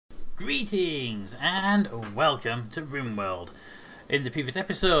Greetings and welcome to RimWorld. In the previous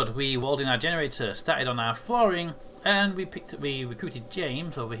episode, we walled in our generator, started on our flooring, and we recruited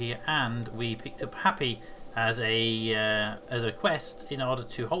James over here, and we picked up Happy as a quest in order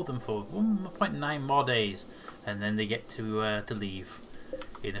to hold them for 1.9 more days, and then they get to leave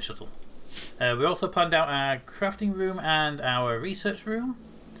in a shuttle. We also planned out our crafting room and our research room,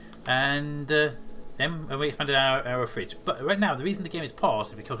 and then we expanded our fridge. But right now, the reason the game is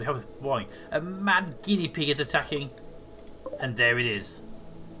paused is because we have this warning. A mad guinea pig is attacking. And there it is.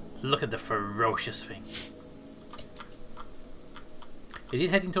 Look at the ferocious thing. It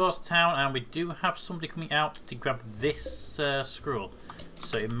is heading towards town, and we do have somebody coming out to grab this scroll.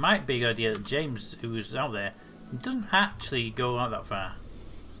 So it might be a good idea that James, who's out there, doesn't actually go out that far.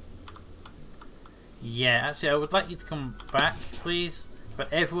 Yeah, actually, I would like you to come back, please. But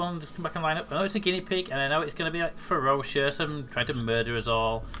everyone just come back and line up. I know it's a guinea pig, and I know it's going to be like ferocious and trying to murder us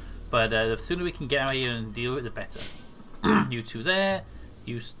all. But the sooner we can get out here and deal with it, the better. You two there.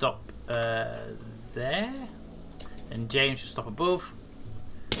 You stop there. And James should stop above.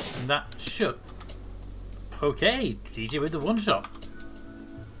 And that should. Okay, DJ with the one shot.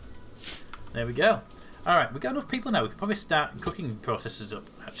 There we go. Alright, we've got enough people now. We can probably start cooking processes up,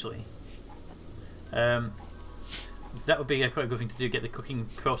 actually. That would be quite a good thing to do, get the cooking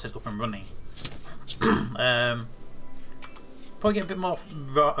process up and running. Probably get a bit more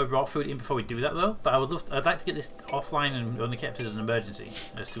raw food in before we do that though, but I'd like to get this offline and only kept as an emergency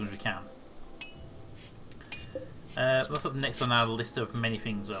as soon as we can. What's up next on our list of many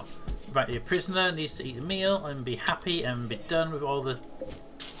things though? Right, your prisoner needs to eat a meal and be happy and be done with all the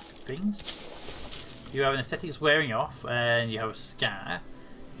things. You have an aesthetics wearing off and you have a scar.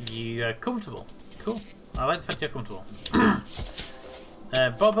 You are comfortable. Cool. I like the fact you're comfortable.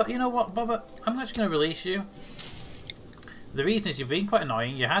 Bobber, you know what, Bobber? I'm actually going to release you. The reason is you've been quite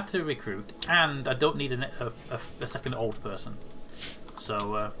annoying, you had to recruit, and I don't need a second old person.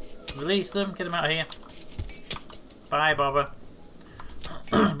 So, release them, get them out of here. Bye, Bobber.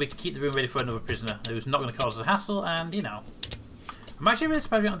 We can keep the room ready for another prisoner who's not going to cause us a hassle, and, you know. I'm actually really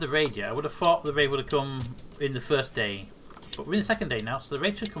surprised we don't have the raid yet. I would have thought the raid would have come in the first day. But we're in the second day now, so the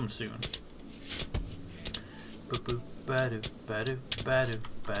raid should come soon. What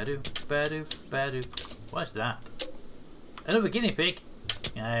is that? Another guinea pig?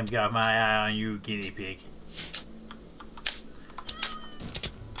 I've got my eye on you, guinea pig.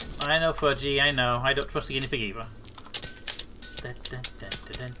 I know, Fudgy, I know. I don't trust the guinea pig either.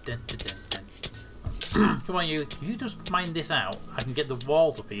 Come on, you. If you just mine this out, I can get the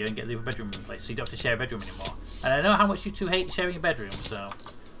walls up here and get the other bedroom in place so you don't have to share a bedroom anymore. And I know how much you two hate sharing a bedroom, so...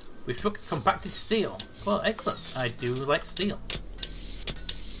 We've struck compacted steel. Well, excellent. I do like steel.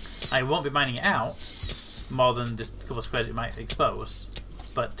 I won't be mining it out more than just a couple of squares it might expose,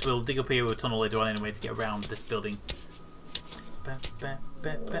 but we'll dig up here with a tunnel later on anyway to get around this building.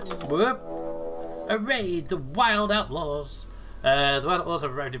 Whoop! A raid! The wild outlaws! The wild outlaws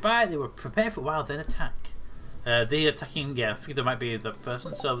have arrived by. They were prepared for a while, then attack. They attacking, yeah, I think they might be the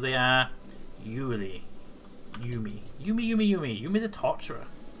person, so they are Yumi the Torturer.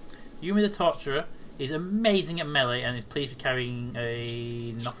 Yumi the Torturer is amazing at melee and is pleased with carrying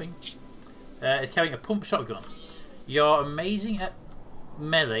a nothing. It's carrying a pump shotgun. You're amazing at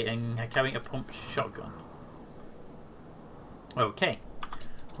melee and carrying a pump shotgun. Okay.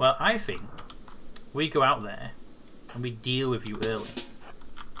 Well, I think we go out there and we deal with you early.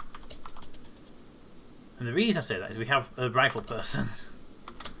 And the reason I say that is we have a rifle person.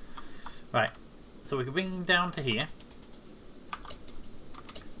 Right. So we can bring him down to here.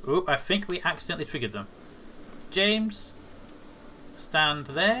 Oh, I think we accidentally triggered them. James, stand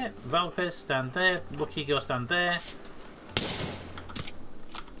there. Valpes, stand there. Lucky, go stand there.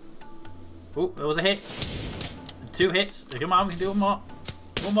 Oh, there was a hit. 2 hits. Come on, we can do one more.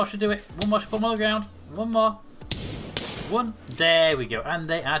 One more should do it. One more should put them on the ground. One more. One. There we go. And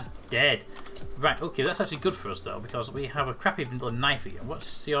they are dead. Right, okay, that's actually good for us though, because we have a crappy little knife here.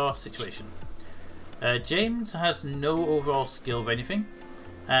 What's your situation? James has no overall skill of anything.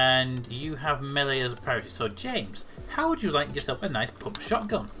 And you have melee as a priority. So James, how would you like yourself a nice pump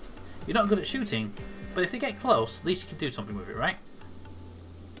shotgun? You're not good at shooting, but if they get close, at least you can do something with it, right?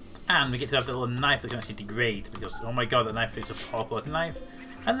 And we get to have the little knife that can actually degrade, because oh my god, that knife is a poor quality knife.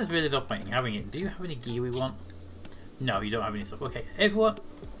 And there's really no point in having it. Do you have any gear we want? No, you don't have any stuff. Okay,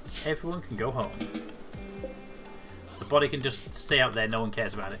 everyone can go home. The body can just stay out there, no one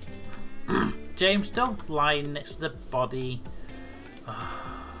cares about it. James, don't lie next to the body.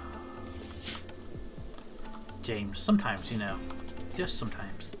 James, sometimes, you know, just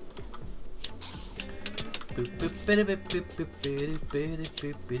sometimes.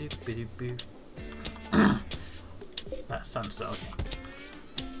 That's sandstone. Okay.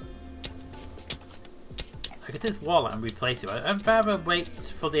 I could take this wall out and replace it. I'd rather wait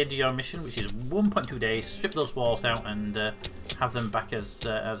for the end of your mission, which is 1.2 days. Strip those walls out and have them back as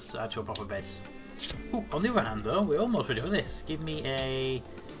actual proper beds. Ooh, on the other hand, though, we're almost ready for this. Give me a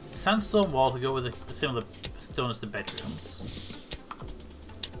sandstone wall to go with a similar stone as the bedrooms.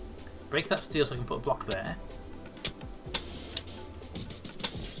 Break that steel so I can put a block there.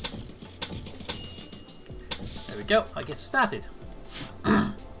 There we go. That gets started.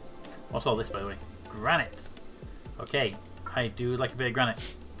 What's all this, by the way? Granite. Okay, I do like a bit of granite.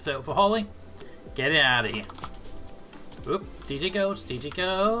 So for hauling, get it out of here. Oop, DJ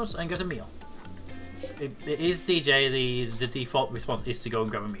goes, and get a meal. It is DJ, the default response is to go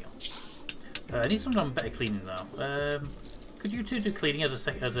and grab a meal. I need some better cleaning though. Could you two do cleaning as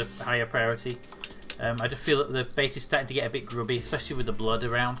a higher priority? I just feel that the base is starting to get a bit grubby, especially with the blood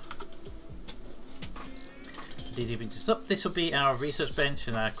around. DJ brings us up. This will be our research bench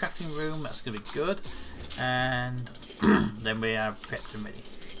and our crafting room. That's going to be good. And then we are prepped and ready.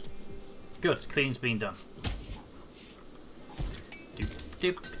 Good. Cleaning's been done. Doop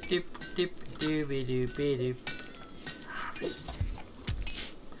doop doop doop doopy doopy doop. Harvest.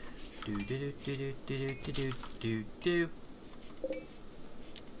 Do do do do do do do do do.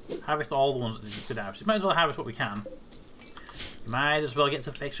 Harvest all the ones that you could harvest. You might as well harvest what we can. You might as well get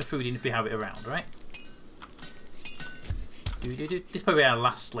some extra food in if we have it around, right? This is probably our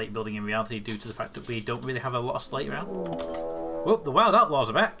last slate building in reality due to the fact that we don't really have a lot of slate around. Whoop, the wild outlaws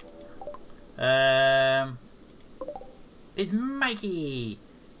are back. It's Mikey!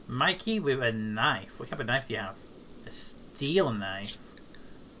 Mikey with a knife. What type of knife do you have? A steel knife.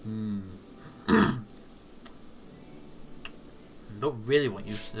 Don't really want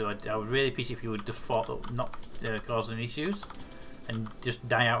you to. I would really appreciate if you would default not cause any issues and just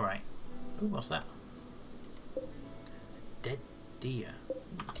die outright. Ooh, what's that? Dead deer.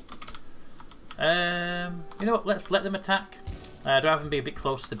 You know what? Let's let them attack. I'd rather them be a bit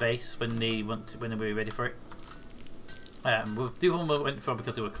close to base when they when we're ready for it. The one we went for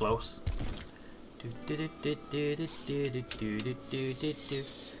because they were close.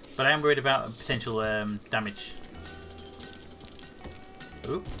 But I am worried about potential damage.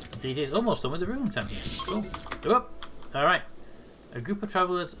 Oop, DJ's almost done with the room time here. Cool. Oop. Alright. A group of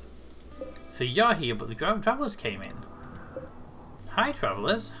travellers. So you're here, but the group of travellers came in. Hi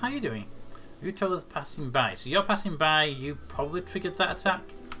travellers, how you doing? You travellers passing by. So you're passing by, you probably triggered that attack?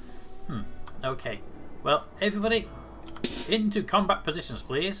 Okay. Well, everybody, into combat positions,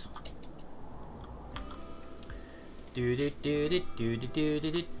 please. In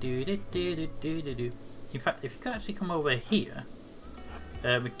fact, if you could actually come over here, we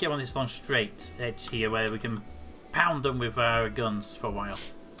can get on this long straight edge here where we can pound them with our guns for a while.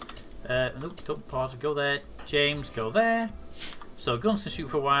 Nope, don't pause, go there. James, go there. So guns can shoot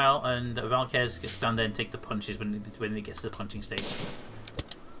for a while, and Valkez can stand there and take the punches when it gets to the punching stage.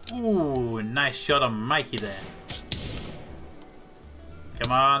 Ooh, nice shot on Mikey there.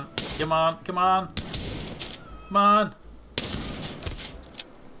 Come on, come on, come on. Come on.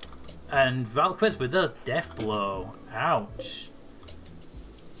 And Valkez with a death blow. Ouch.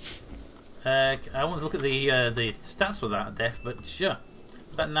 I want to look at the stats for that death, but sure.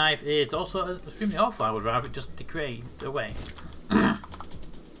 That knife is also extremely awful. I would rather it just degrade away.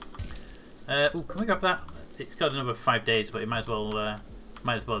 Ooh, can we grab that? It's got another 5 days, but it might as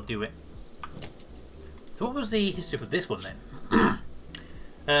well do it. So what was the history for this one then?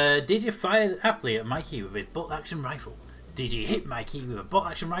 DJ fired happily at Mikey with a bolt-action rifle. DJ hit Mikey with a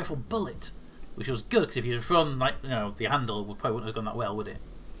bolt-action rifle bullet, which was good because if he had thrown like the handle, would probably wouldn't have gone that well, would it?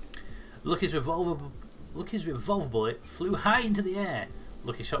 Lucky's revolver bullet flew high into the air.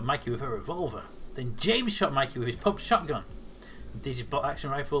 Lucky shot Mikey with a revolver. Then James shot Mikey with his pump shotgun. DJ's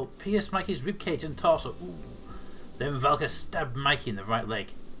bolt-action rifle pierced Mikey's ribcage and torso. Ooh. Then Valkez stabbed Mikey in the right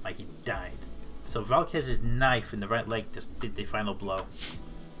leg. Mikey died. So Valkez's knife in the right leg just did the final blow.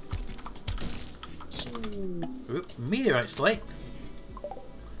 Oop, meteorite slate.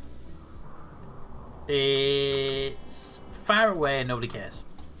 It's far away and nobody cares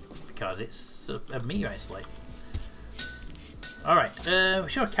because it's a meteorite slate. Alright, we're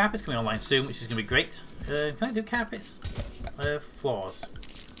sure carpet's coming online soon, which is going to be great. Can I do carpets? Floors.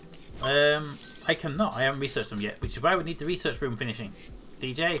 I cannot. I haven't researched them yet, which is why we need the research room finishing.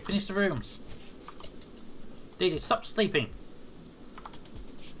 DJ, finish the rooms. DJ, stop sleeping.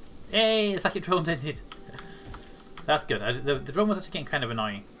 Hey, it's like it drones ended. That's good. The drone was actually getting kind of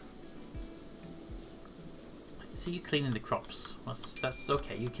annoying. I see you cleaning the crops. That's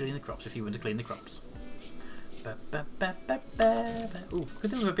okay. You clean the crops if you want to clean the crops. Ooh,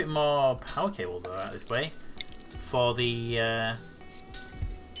 could do a bit more power cable though out this way for the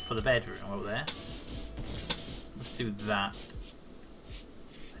bedroom over there. Let's do that.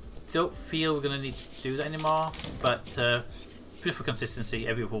 Don't feel we're gonna need to do that anymore, but just for consistency,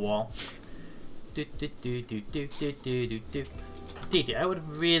 every other wall. DJ, I would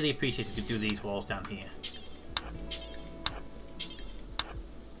really appreciate if you could do these walls down here.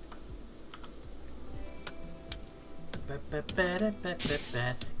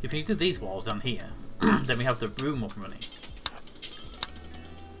 If you do these walls down here, then we have the room up and running.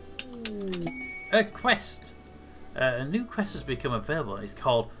 A quest! A new quest has become available. It's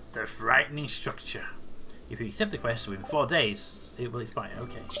called The Frightening Structure. If you accept the quest within 4 days, it will expire.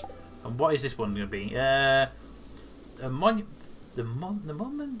 Okay. And what is this one going to be? The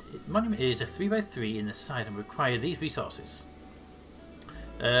monument is a 3x3 in the side and require these resources.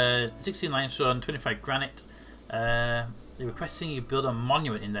 16 limestone, 25 granite. They're requesting you build a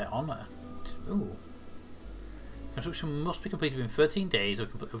monument in their honour. Ooh. Construction must be completed within 13 days of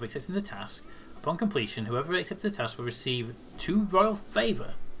accepting the task. Upon completion, whoever accepts the task will receive 2 royal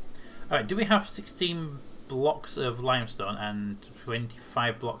favour. Alright, do we have 16 blocks of limestone and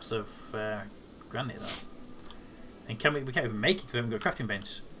 25 blocks of granite though? And can we can't even make it because we haven't got a crafting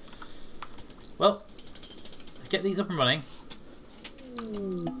bench. Well, let's get these up and running.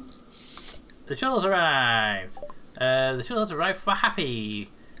 The shuttle's arrived. The shuttle has arrived for Happy.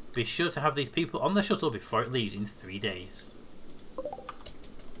 Be sure to have these people on the shuttle before it leaves in 3 days.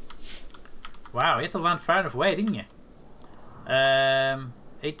 Wow, you had to land far enough away, didn't you?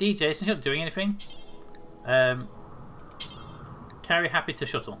 Hey DJ, since you're not doing anything, carry Happy to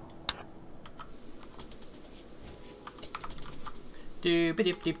shuttle.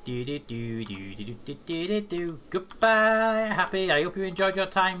 Goodbye, Happy. I hope you enjoyed your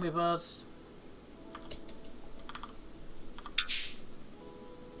time with us.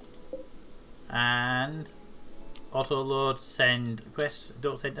 And auto load, send, request,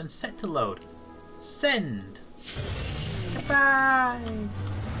 don't send, and set to load. Send. Goodbye.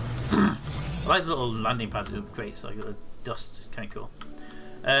 I like the little landing pad. It looks great. It's like the dust. It's kind of cool.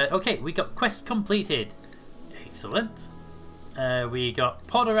 Okay, we got quest completed. Excellent. We got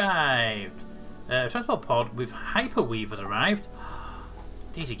pod arrived. Transport pod with hyperweave has arrived.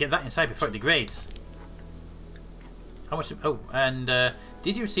 Did you get that inside before it degrades? How much? Oh, and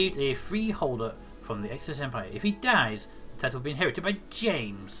did you receive a freeholder from the Exodus Empire? If he dies, the title will be inherited by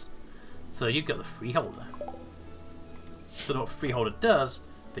James. So you've got the freeholder. Don't know what freeholder does,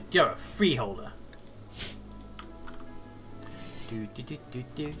 but you're a freeholder.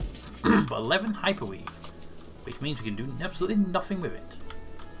 But 11 hyperweave, which means we can do absolutely nothing with it.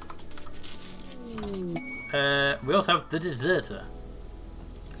 We also have the deserter.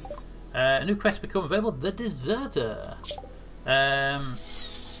 A new quest become available. The deserter.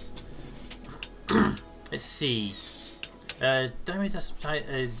 Let's see. Damage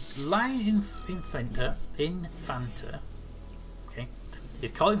line infanta. Okay,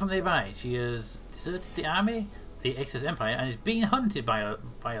 is calling from nearby. She has deserted the army, the Exodus Empire, and is being hunted by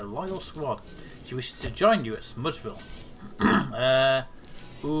a loyal squad. She wishes to join you at Smudgeville.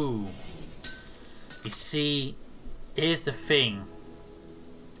 Ooh. You see, here's the thing.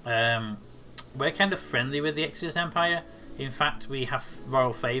 We're kind of friendly with the Exodus Empire. In fact, we have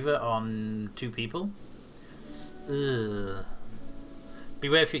royal favour on 2 people. Ugh.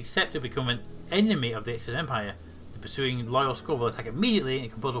 Beware, if you accept to become an enemy of the Exodus Empire, the pursuing loyal squad will attack immediately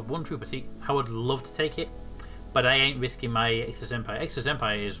and compose of 1 trooper. I would love to take it, but I ain't risking my Exodus Empire. Exodus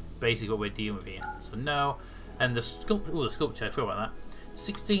Empire is basically what we're dealing with here. So no. And the sculpture, I forgot about that.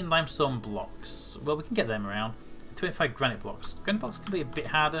 16 limestone blocks. Well, we can get them around. 25 granite blocks. Granite blocks can be a bit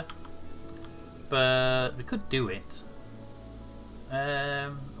harder, but we could do it.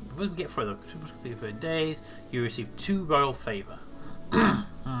 We'll get further. 2 days. You receive 2 royal favour.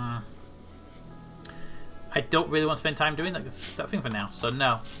 I don't really want to spend time doing that thing for now, so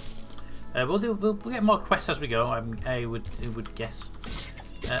no. We'll get more quests as we go. I would guess.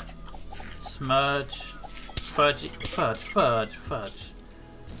 Smudge, fudge.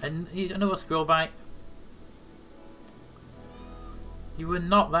 And you don't know what squirrel bite. You were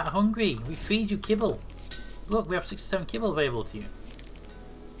not that hungry. We feed you kibble. Look, we have 67 kibble available to you.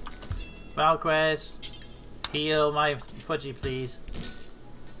 Valquez, heal my fudgy, please.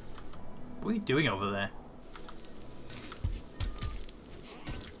 What are you doing over there?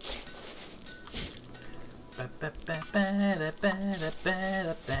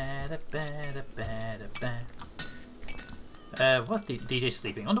 What's DJ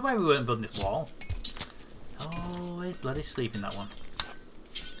sleeping? I wonder why we weren't building this wall. Oh, he's bloody sleeping, that one.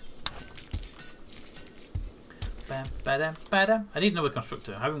 I need another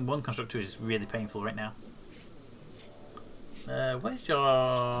constructor. Having one constructor is really painful right now. Where's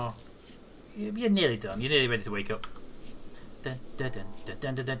your... You're nearly done. You're nearly ready to wake up. We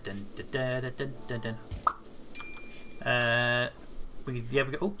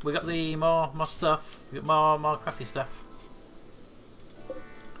got the more stuff. We got more crafty stuff.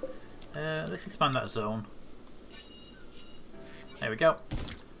 Let's expand that zone. There we go.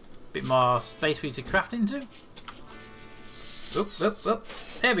 Bit more space for you to craft into. Oop.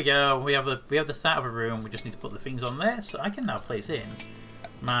 There we go. We have the start of a room. We just need to put the things on there, so I can now place in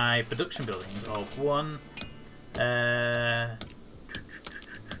my production buildings of one.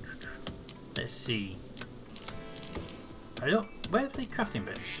 Let's see. Where's the crafting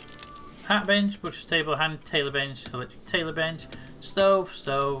bench? Hat bench, butcher's table, hand tailor bench, electric tailor bench, stove,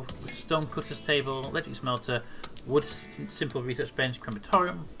 stone cutter's table, electric smelter, wood simple research bench,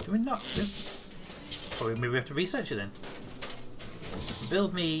 crematorium. Do we not? Or maybe we have to research it then.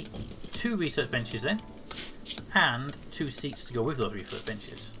 Build me 2 research benches then, and 2 seats to go with those research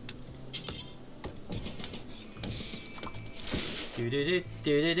benches.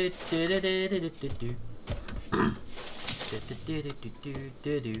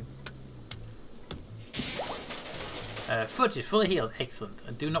 Fudge is fully healed. Excellent.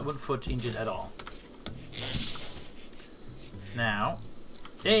 I do not want Fudge injured at all. Now,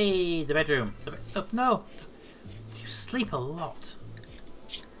 hey, the bedroom. Oh, no, you sleep a lot.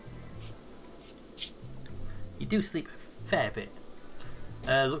 You do sleep a fair bit.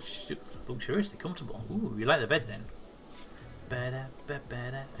 Luxuriously comfortable. Ooh, you like the bed then.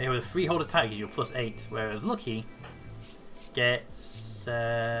 Yeah, with a freeholder tag gives you a +8, whereas Lucky gets.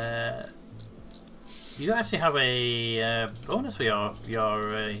 You don't actually have a bonus for your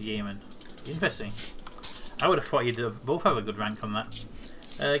yeoman. Interesting. I would have thought you'd both have a good rank on that.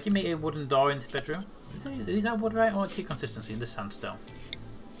 Give me a wooden door in this bedroom. Is that wood right? I want to keep consistency in the sandstone.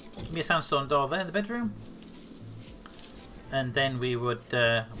 Give me a sandstone door there in the bedroom, and then we'd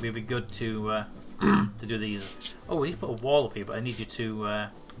be good to to do these. Oh, we need to put a wall up here, but I need you to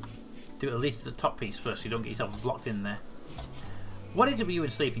do at least the top piece first, so you don't get yourself blocked in there. What is it with you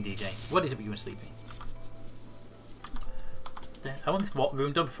and sleeping, DJ? What is it with you and sleeping? I want this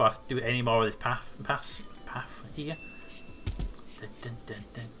room done before I do any more of this path here.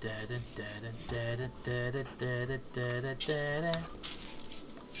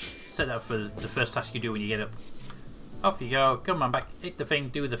 Set that up for the first task you do when you get up. Off you go. Come on back. Hit the thing.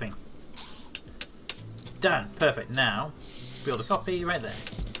 Do the thing. Done. Perfect. Now, build a copy right there.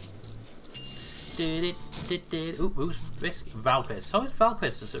 Ooh, who's risk? Valquez. So it's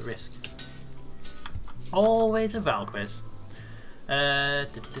Valquez that's at risk. Always a Valquez. The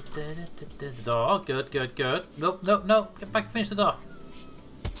door. Good. No. Get back and finish the door.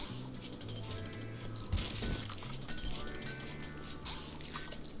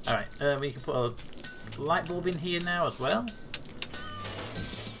 Alright, we can put a light bulb in here now as well.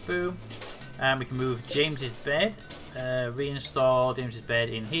 Boom. And we can move James's bed. Reinstall James's bed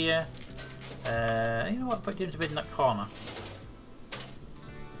in here. You know what? Put James's bed in that corner.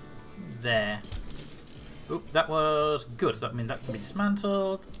 There. Oop, that was good. That means that can be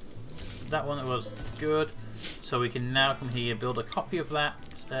dismantled. That one was good. So we can now come here, build a copy of that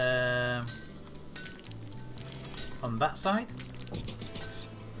on that side.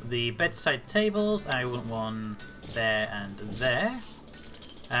 The bedside tables, I want one there and there.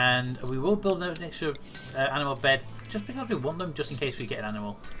 And we will build an extra animal bed just because we want them, just in case we get an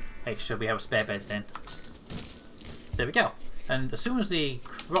animal extra. We have a spare bed then. There we go. And as soon as the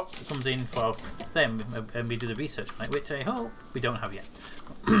crop comes in for them and we do the research on it, which I hope we don't have yet,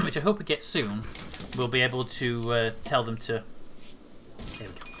 which I hope we get soon, we'll be able to tell them to, there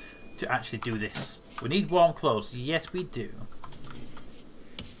we go, to actually do this. We need warm clothes. Yes, we do.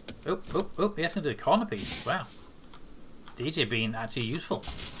 Oh, he has to do the corner piece. Wow. DJ being actually useful.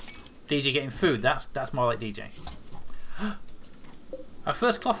 DJ getting food, that's more like DJ. Our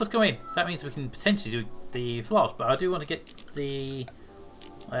first cloth has come in. That means we can potentially do the floors, but I do want to get the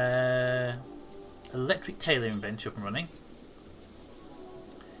electric tailoring bench up and running.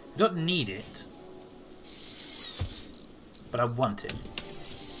 We don't need it, but I want it.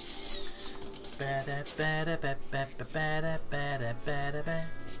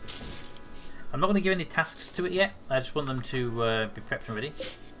 I'm not going to give any tasks to it yet. I just want them to be prepped and ready.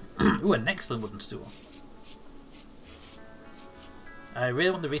 Ooh, an excellent wooden stool. I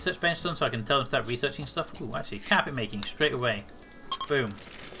really want the research bench done so I can tell them to start researching stuff. Ooh, actually, carpet making straight away. Boom.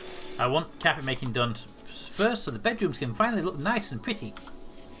 I want carpet making done first so the bedrooms can finally look nice and pretty.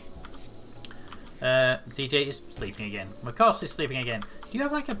 DJ is sleeping again. My course is sleeping again. Do you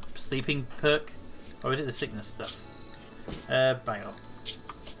have like a sleeping perk Or is it the sickness stuff? Bio.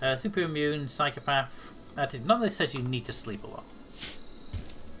 Super immune, psychopath. That is, none of this says you need to sleep a lot.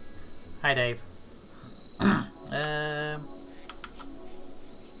 Hi, Dave. But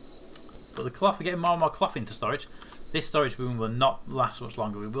the cloth, we're getting more and more cloth into storage. This storage room will not last much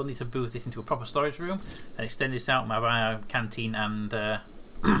longer. We will need to move this into a proper storage room and extend this out and have our canteen and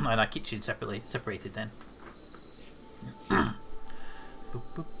and our kitchen separated then.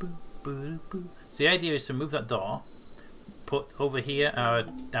 So the idea is to move that door, put over here our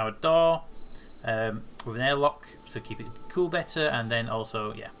door with an airlock to keep it cool better, and then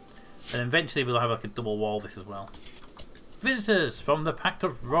also, yeah. And eventually we'll have like a double wall this as well. Visitors from the Pact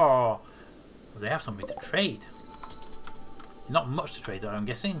of Raw. Well, they have something to trade. Not much to trade though, I'm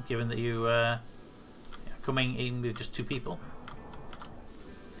guessing, given that you are coming in with just 2 people.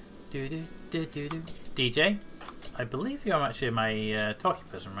 DJ, I believe you're actually my talking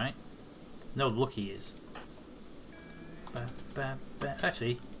person, right? No, Lucky is.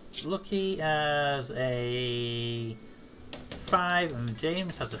 Actually, Lucky has a 5 and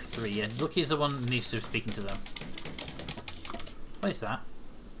James has a 3, and Lucky's the one who needs to be speaking to them. What is that?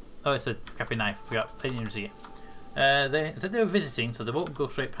 Oh, it's a crappy knife. I forgot. I didn't even see it. They said they were visiting, so they won't go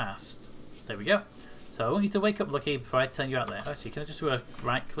straight past. There we go. So I want you to wake up, Lucky, before I turn you out there. Actually, can I just do a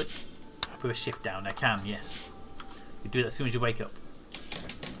right click? Put a shift down. I can, yes. You do that as soon as you wake up.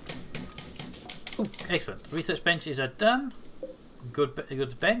 Oh, excellent. Research benches are done. Good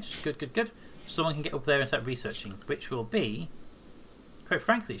bench. Good. Someone can get up there and start researching, which will be, quite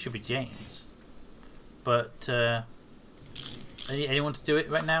frankly, it should be James. But anyone to do it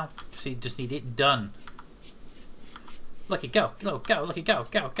right now? Just need it done. Lucky, go, Lucky, go, Lucky,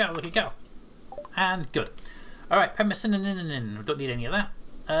 go. And good. Alright, penicillin, we don't need any of that.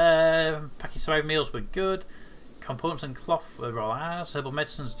 Packaged survival meals were good. Components and cloth were all ours. Herbal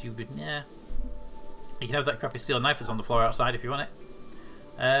medicines, yeah. You can have that crappy steel knife that's on the floor outside if you want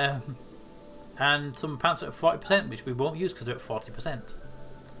it. And some pants at 40%, which we won't use because they're at 40%.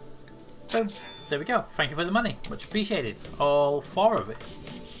 So, there we go. Thank you for the money. Much appreciated. All 4 of it.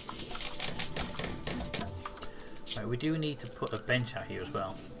 Right, we do need to put a bench out here as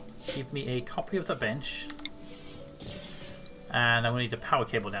well. Give me a copy of the bench. And I'm going to need a power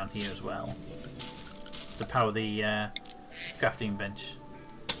cable down here as well. To power the crafting bench.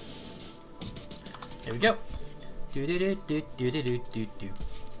 There we go.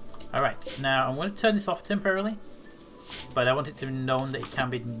 Alright, now I'm going to turn this off temporarily. But I want it to be known that it can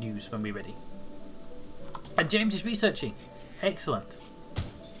be used when we're ready. And James is researching. Excellent.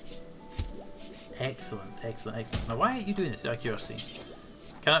 Excellent. Now why are you doing this out of curiosity?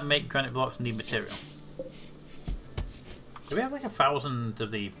 Cannot make granite blocks, need material. Do we have like 1,000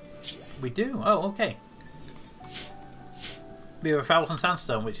 of the... We do? Oh, okay. We have 1,000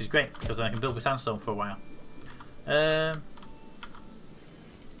 sandstone, which is great, because then I can build with sandstone for a while.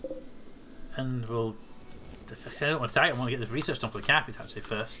 And we'll... I don't want to tag it, I want to get this research done for the carpet actually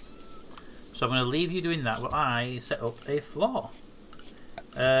first. So I'm going to leave you doing that while I set up a floor.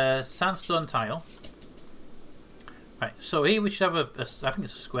 Sandstone tile. Right, so here we should have I think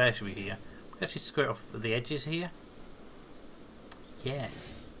it's a square should be here. We can actually square off the edges here.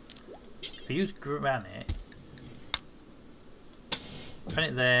 Yes. If we use granite.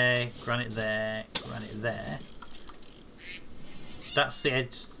 Granite there, granite there, granite there. That's the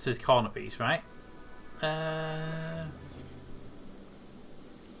edge to the corner piece, right?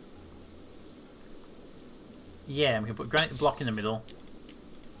 Yeah, we can put granite block in the middle.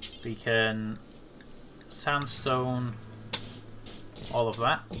 We can sandstone all of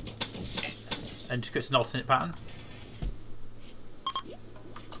that. And just get an alternate pattern.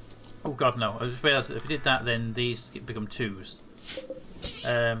 Oh god, no. I just realised that if we did that, then these become 2s.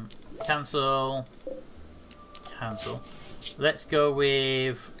 Cancel. Cancel. Let's go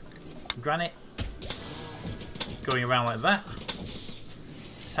with granite. Going around like that.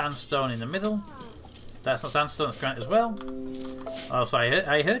 Sandstone in the middle. That's not sandstone, that's granite as well. Oh, so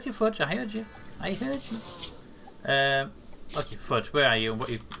I heard you, Fudge. I heard you. Okay, Fudge, where are you? What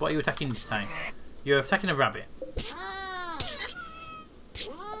are you attacking this time? You're attacking a rabbit.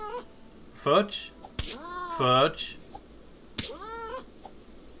 Fudge.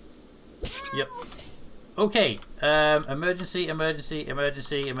 Yep. Okay. Emergency.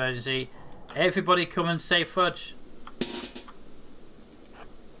 Everybody come and save Fudge.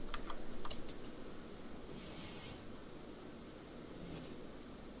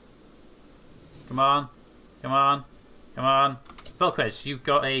 Come on. Velquez, you've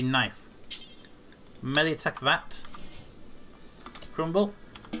got a knife. Melee attack that. Crumble.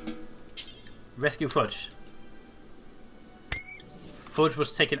 Rescue Fudge. Fudge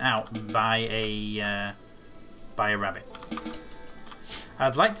was taken out by a rabbit.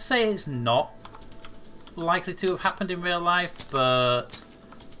 I'd like to say it's not likely to have happened in real life, but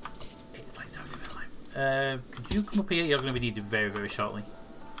it's like that in real life. Could you come up here? You're going to be needed very, very shortly.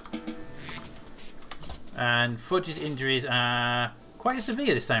 And Fudge's injuries are quite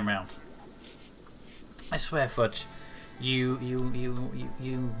severe this time round. I swear, Fudge, you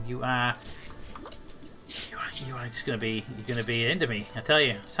are just gonna be the end of me. I tell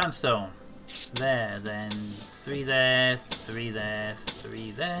you, sandstone. There, then 3 there, 3 there,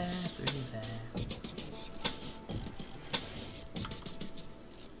 3 there, 3 there.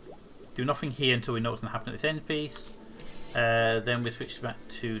 Do nothing here until we know what's gonna happen at this end piece. Then we switch back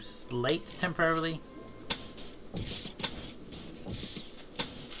to slate temporarily.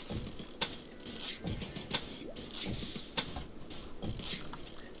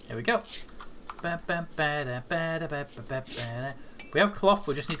 There we go. We have cloth,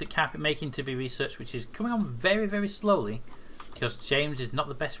 we just need the carpet making to be researched, which is coming on very, very slowly because James is not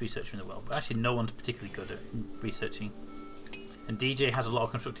the best researcher in the world, but actually no one's particularly good at researching. And DJ has a lot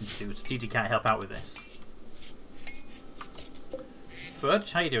of constructing to do, so DJ can't help out with this.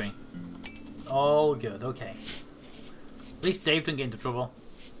 Fudge, how you doing? All good, okay. At least Dave didn't get into trouble.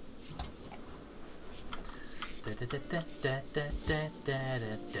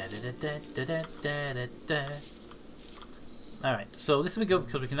 Alright, so this will be good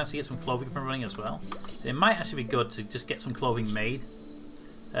because we can actually get some clothing up and running as well. It might actually be good to just get some clothing made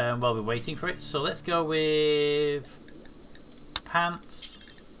while we're waiting for it. So let's go with pants,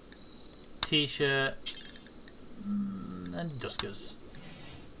 t-shirt, and duskers.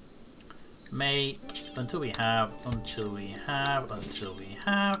 Make until we have.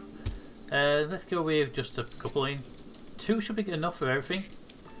 Let's go with just a couple in. 2 should be good enough for everything.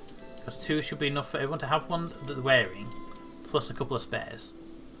 Because 2 should be enough for everyone to have one that they're wearing. Plus a couple of spares.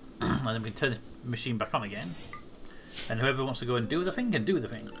 And then we can turn the machine back on again. And whoever wants to go and do the thing can do the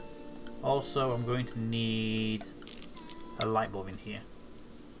thing. Also, I'm going to need a light bulb in here.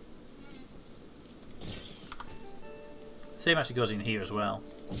 Same actually goes in here as well.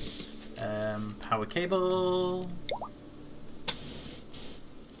 Power cable.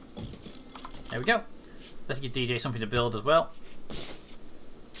 There we go. Let's give DJ something to build as well.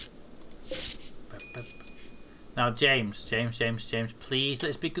 Now, James, please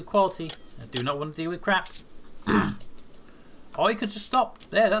let's be good quality. I do not want to deal with crap. Or you could just stop.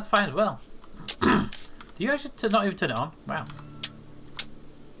 There, that's fine as well. Do you actually not even turn it on? Wow.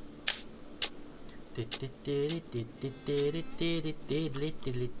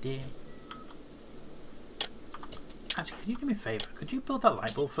 Actually, can you do me a favour? Could you build that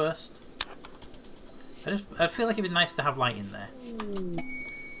light bulb first? I feel like it'd be nice to have light in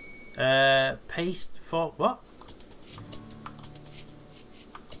there. Paste for what?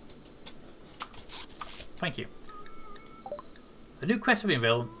 Thank you. A new quest has been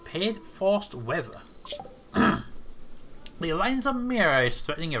revealed. Paid forced weather. The Alliance of Mira is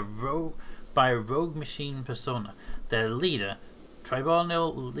threatening a rogue machine persona. Their leader,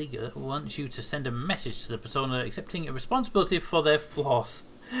 Tribunal Liga, wants you to send a message to the persona accepting a responsibility for their flaws.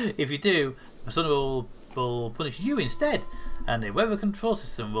 If you do, the persona will punish you instead, and the weather control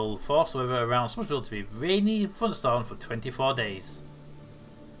system will force the weather around Smudgeville to be rainy thunderstorm for 24 days.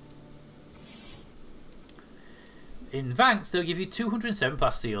 In thanks, they'll give you 207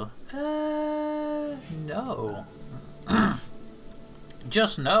 plasteel. No.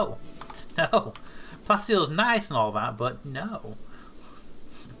 Just no. No. Plasteel's nice and all that, but no.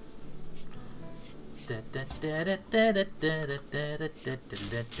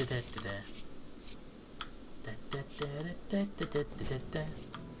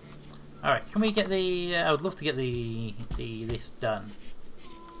 Alright, can we get the... I would love to get this done.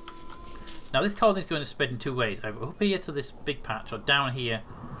 Now this colony is going to spread in 2 ways. Either up here to this big patch or down here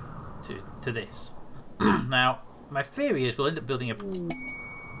to this. Now, my theory is we'll end up building a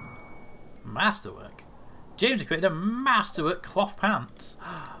masterwork. James has created a masterwork cloth pants.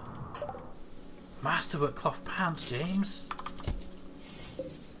 Masterwork cloth pants, James.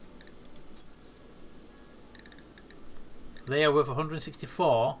 They are worth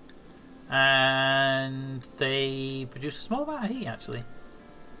 164 and they produce a small amount of heat actually.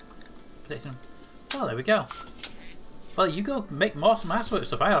 Protection. Oh, there we go. Well, you go make more masterwork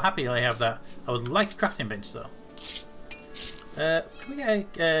stuff. I'll happily have that. I would like a crafting bench though. Can we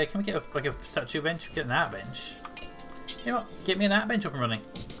get like a statue bench? Get an art bench. You know what? Get me an art bench up and running.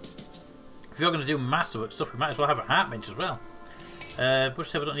 If you're going to do masterwork stuff, we might as well have an art bench as well.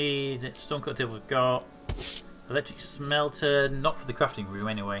 Bush table, we don't need. Stone cut table, we've got. Electric smelter, not for the crafting room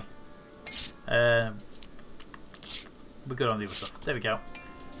anyway. we're good on the other stuff. There we go.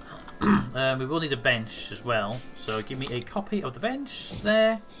 We will need a bench as well. So give me a copy of the bench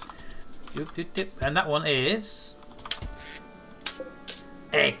there. Doop, doop, doop. And that one is...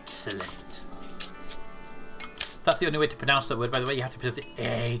 excellent. That's the only way to pronounce that word, by the way. You have to pronounce it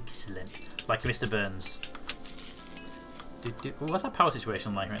excellent. Like Mr. Burns. What's that power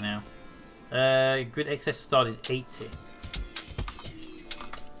situation like right now? Grid excess start is 80.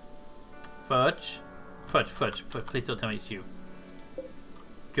 Fudge. Fudge. Please don't tell me it's you.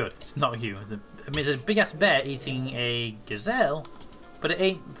 Good. It's not you. I mean, there's a big ass bear eating a gazelle, but it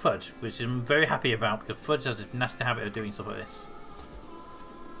ain't Fudge, which I'm very happy about because Fudge has a nasty habit of doing stuff like this.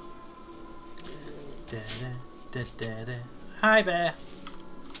 Hi, bear.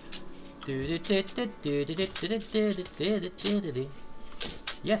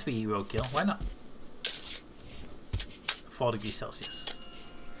 Yes, we roadkill. Why not? 4 degrees Celsius.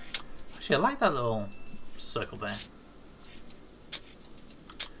 Actually, I like that little circle there.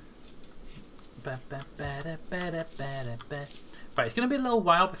 Right, it's going to be a little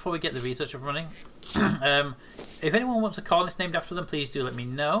while before we get the research up running. If anyone wants a colonist named after them, please do let me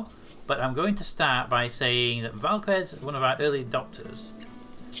know. But I'm going to start by saying that Valquez, one of our early adopters,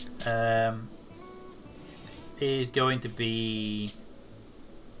 is going to be...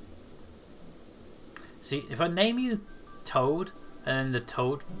 See, if I name you Toad and the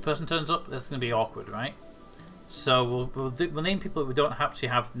Toad person turns up, that's going to be awkward, right? So we'll name people that we don't actually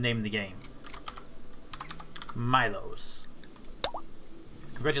have the name in the game. Milos.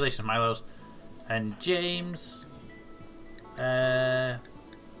 Congratulations, Milos. And James. Trying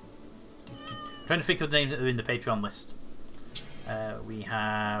to think of the names that are in the Patreon list. We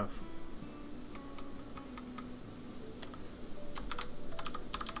have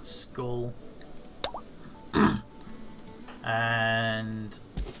Skull. And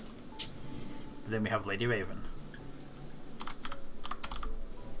then we have Lady Raven.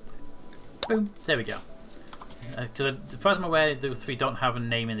 Boom. There we go. Because as far as I'm aware, those 3 don't have a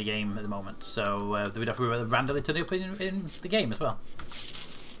name in the game at the moment, so we'd have to randomly turn up in the game as well.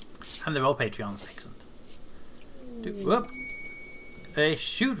 And they're all Patreons. Excellent. Whoop. A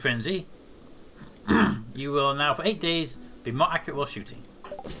shoot frenzy. You will now, for 8 days, be more accurate while shooting.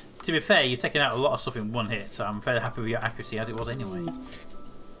 To be fair, you've taken out a lot of stuff in one hit, so I'm fairly happy with your accuracy as it was anyway.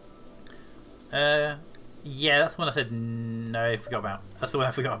 Yeah, that's the one I said no, I forgot about. That's the one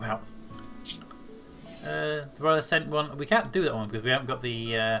I forgot about. The Royal Ascent one, we can't do that one because we haven't got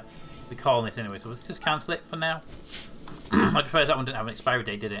the colonists anyway, so let's just cancel it for now. I just realised that one didn't have an expiry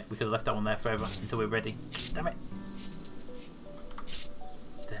date, did it? We could have left that one there forever until we're ready. Damn it.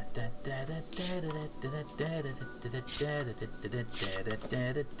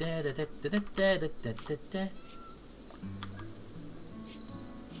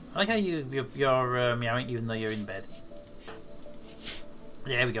 I like how you're meowing even though you're in bed.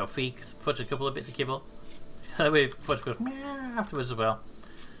 There we go. Feed Fudge a couple of bits of kibble. That way Fudge goes meow afterwards as well.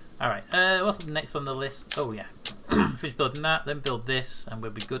 Alright, what's next on the list? Oh yeah. Finish building that, then build this, and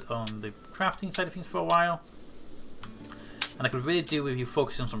we'll be good on the crafting side of things for a while. And I could really do with you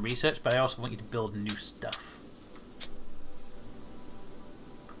focusing on some research, but I also want you to build new stuff.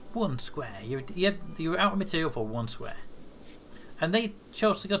 1 square. You're out of material for 1 square. And they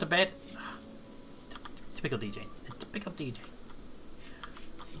chose to go to bed. Typical DJ. Typical DJ.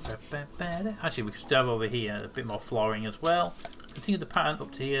 Actually, we could have over here a bit more flooring as well. Continue the pattern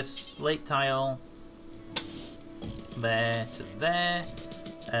up to here. Slate tile. There to there.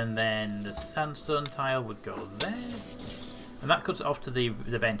 And then the sandstone tile would go there. And that cuts it off to the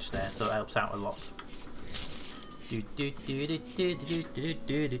bench there, so it helps out a lot.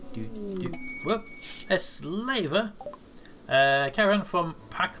 Whoop! A slaver! Caravan from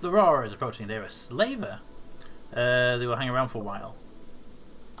Pack the Roar is approaching. They're a slaver. They will hang around for a while.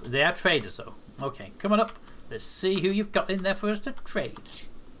 They are traders though. Okay, come on up. Let's see who you've got in there for us to trade.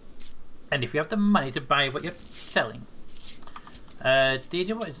 And if you have the money to buy what you're selling.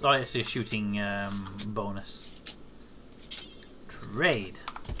 DJ, what is... Oh, it's a shooting bonus. Trade.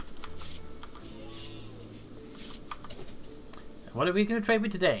 What are we going to trade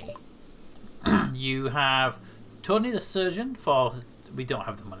with today? You have Tony the Surgeon for... We don't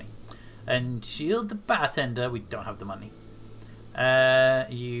have the money. And Shield the Bartender, we don't have the money.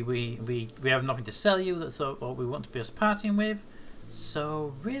 We have nothing to sell you. That's what we want to be us partying with.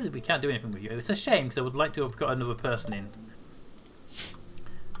 So really, we can't do anything with you. It's a shame because I would like to have got another person in.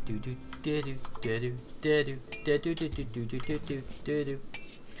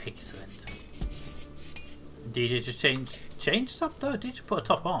 Excellent. Did you just change top? No, did you put a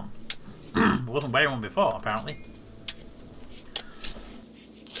top on? Wasn't wearing one before, apparently.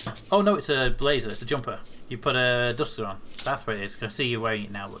 Oh no, it's a blazer. It's a jumper. You put a duster on. That's what it is. I see you wearing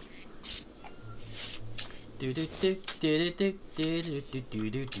it now. Look.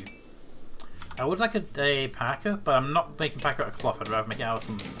 I would like a parka, but I'm not making parka out of cloth. I'd rather make it out of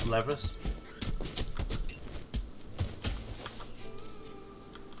some leathers.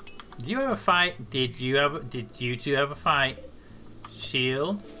 Did you ever fight? Did you two ever fight?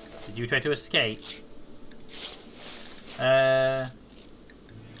 Shield? Did you try to escape?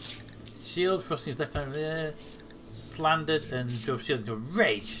 Shield thrusting his left arm there, slandered and drove Shield into a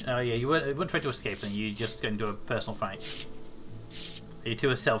rage. Oh yeah, you wouldn't try to escape, then you just go into a personal fight. You two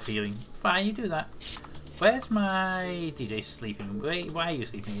are self-healing. Fine, you do that. Where's my DJ sleeping? Wait, why are you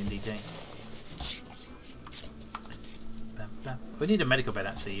sleeping in, DJ? We need a medical bed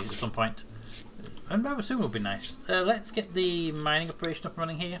actually at some point. And rather soon will be nice. Let's get the mining operation up and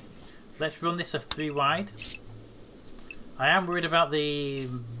running here. Let's run this a 3 wide. I am worried about the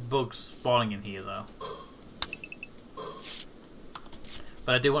bugs spawning in here though.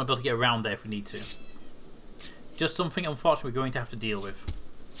 But I do want to be able to get around there if we need to. Just something unfortunately we're going to have to deal with.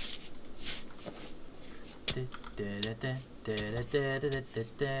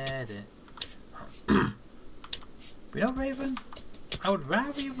 You know, Raven, I would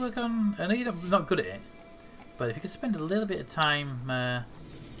rather you work on... I know you're not good at it, but if you could spend a little bit of time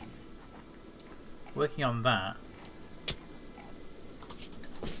working on that.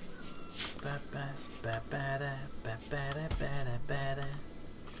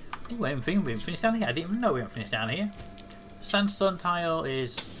 Ooh, I didn't think we haven't finished down here. I didn't even know we haven't finished down here. Sandstone tile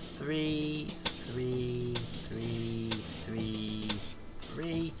is 3, 3, 3, 3,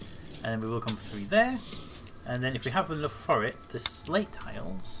 3, and then we will come 3 there. And then if we have enough for it, the slate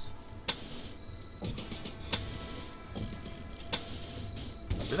tiles.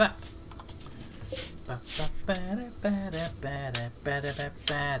 Do that.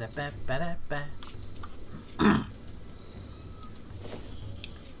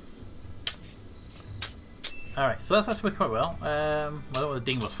 Alright, so that's actually quite well. I don't know what the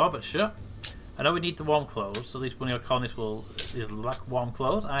ding was for, but sure. I know we need the warm clothes, so at least one of your colonists will lack warm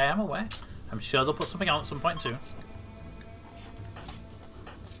clothes. I am aware. I'm sure they'll put something on at some point too.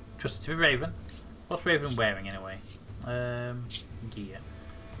 Trust it to be Raven. What's Raven wearing anyway? Gear.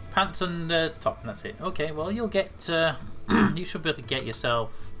 Pants and top, and that's it. Okay, well you'll get... you should be able to get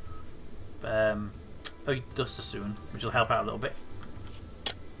yourself a duster soon, which will help out a little bit.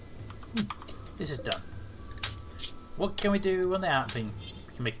 This is done. What can we do on the art thing?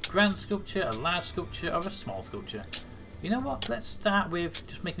 We can make a grand sculpture, a large sculpture, or a small sculpture. You know what? Let's start with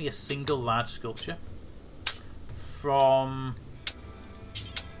just making a single large sculpture from...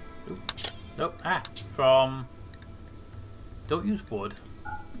 from... Don't use wood.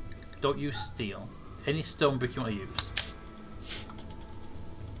 Don't use steel. Any stone brick you want to use.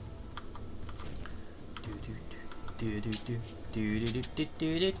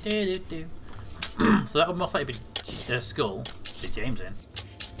 So that would most likely be skull. Get James in.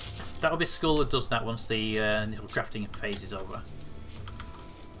 That'll be skull that does that once the initial crafting phase is over.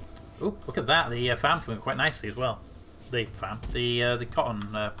 Oh, look at that! The farm's going quite nicely as well. The farm, the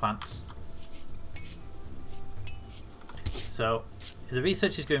cotton plants. So the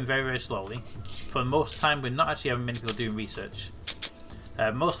research is going very, very slowly. For most time, we're not actually having many people doing research.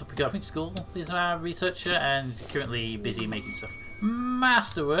 Most of the people, I think, school is our researcher and is currently busy making stuff.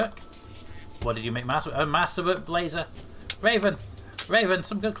 Masterwork. What did you make? Masterwork blazer. Raven. Raven,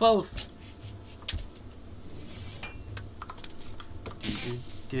 some good clothes.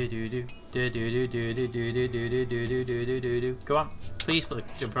 Go on, please put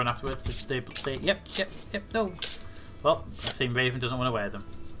the jumper on afterwards. Yep, no. Well, I think Raven doesn't want to wear them.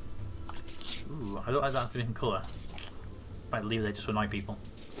 Ooh, I don't like that different colour. Might leave there just to annoy people.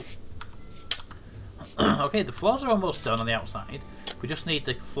 Okay, the floors are almost done on the outside. We just need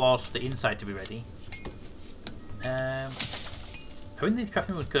the floors for the inside to be ready. I think these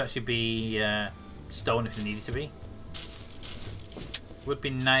crafting rooms could actually be stone if they needed to be. Would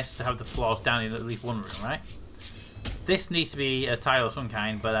be nice to have the floors down in at least one room, right? This needs to be a tile of some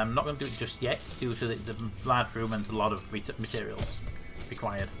kind, but I'm not going to do it just yet due to the large room and a lot of materials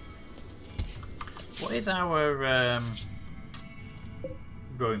required. What is our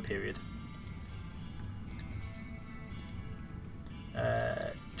growing period?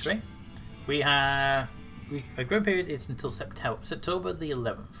 Tree? Our growing period is until September the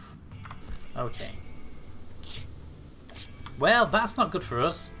 11th. Okay. Well, that's not good for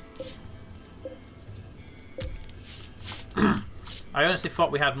us. I honestly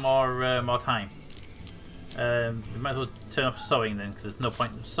thought we had more time. We might as well turn off sowing then, because there's no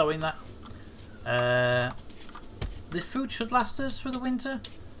point in sowing that. The food should last us for the winter.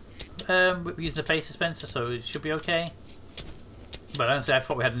 we're using the pace dispenser, so it should be okay. But honestly, I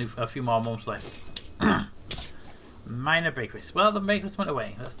thought we had a few more months left. Minor bakeries. Well, the bakeries went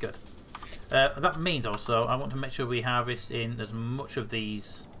away. That's good. That means also I want to make sure we harvest in as much of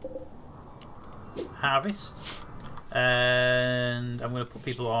these harvests. And I'm going to put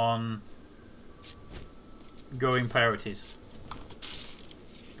people on growing priorities.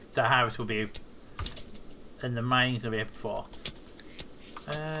 The harvest will be, and the mining will be before.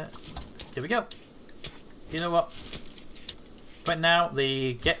 Here we go. You know what? Right now,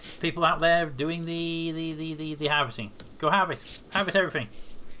 get people out there doing the harvesting. Go harvest everything,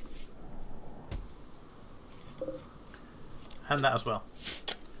 and that as well.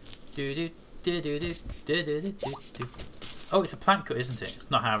 Oh, it's a plant cut, isn't it?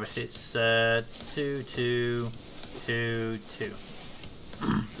 It's not harvest. It's 2, 2, 2, 2,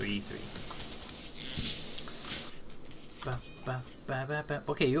 3, 3.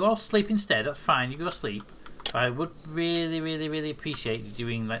 Okay, you all sleep instead. That's fine. You go sleep. I would really appreciate you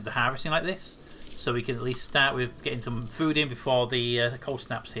doing like the harvesting like this, so we can at least start with getting some food in before the cold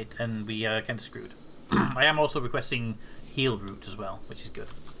snaps hit and we are kind of screwed. I am also requesting heal root as well, which is good.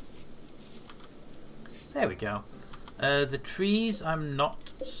 There we go. The trees I'm not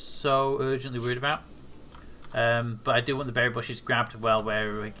so urgently worried about, but I do want the berry bushes grabbed well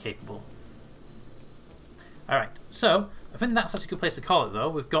where we're capable. Alright, so I think that's actually a good place to call it though.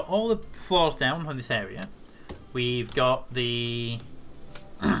 We've got all the floors down on this area. We've got the...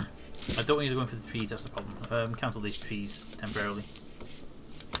 I don't need to go in for the trees, that's the problem. Cancel these trees temporarily.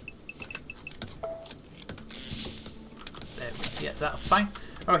 There we go. Yeah, that's fine.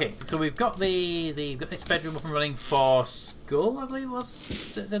 Okay, so we've got the next bedroom up and running for Skull, I believe it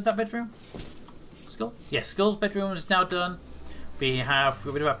was. That bedroom? Skull? Yes, Skull's bedroom is now done. We have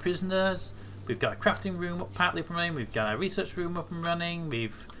rid of our prisoners. We've got a crafting room up partly up and running. We've got a research room up and running.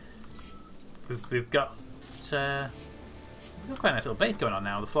 We've got quite a nice little base going on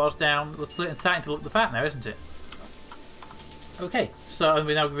now. The floor's down. It's starting to look the part now, isn't it? Okay, so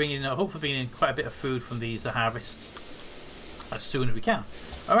we're now bringing, hopefully bringing in quite a bit of food from these harvests as soon as we can.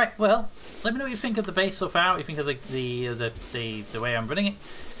 All right, well, let me know what you think of the base so far. What you think of the way I'm running it.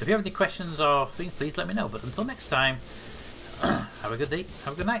 If you have any questions or things, please let me know. But until next time, have a good day,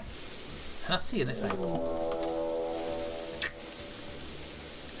 have a good night, and I'll see you next time.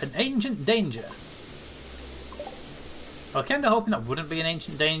 An ancient danger. I was kind of hoping that wouldn't be an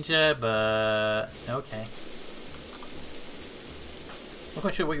ancient danger, but okay. Not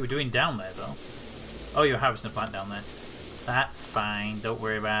quite sure what you were doing down there, though. Oh, you were harvesting a plant down there. That's fine. Don't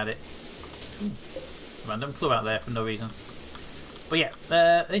worry about it. Ooh, random clue out there for no reason. But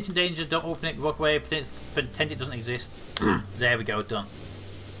yeah, ancient danger. Don't open it. Walk away. Pretend it doesn't exist. There we go. Done.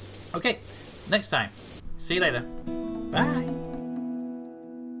 Okay. Next time. See you later. Bye.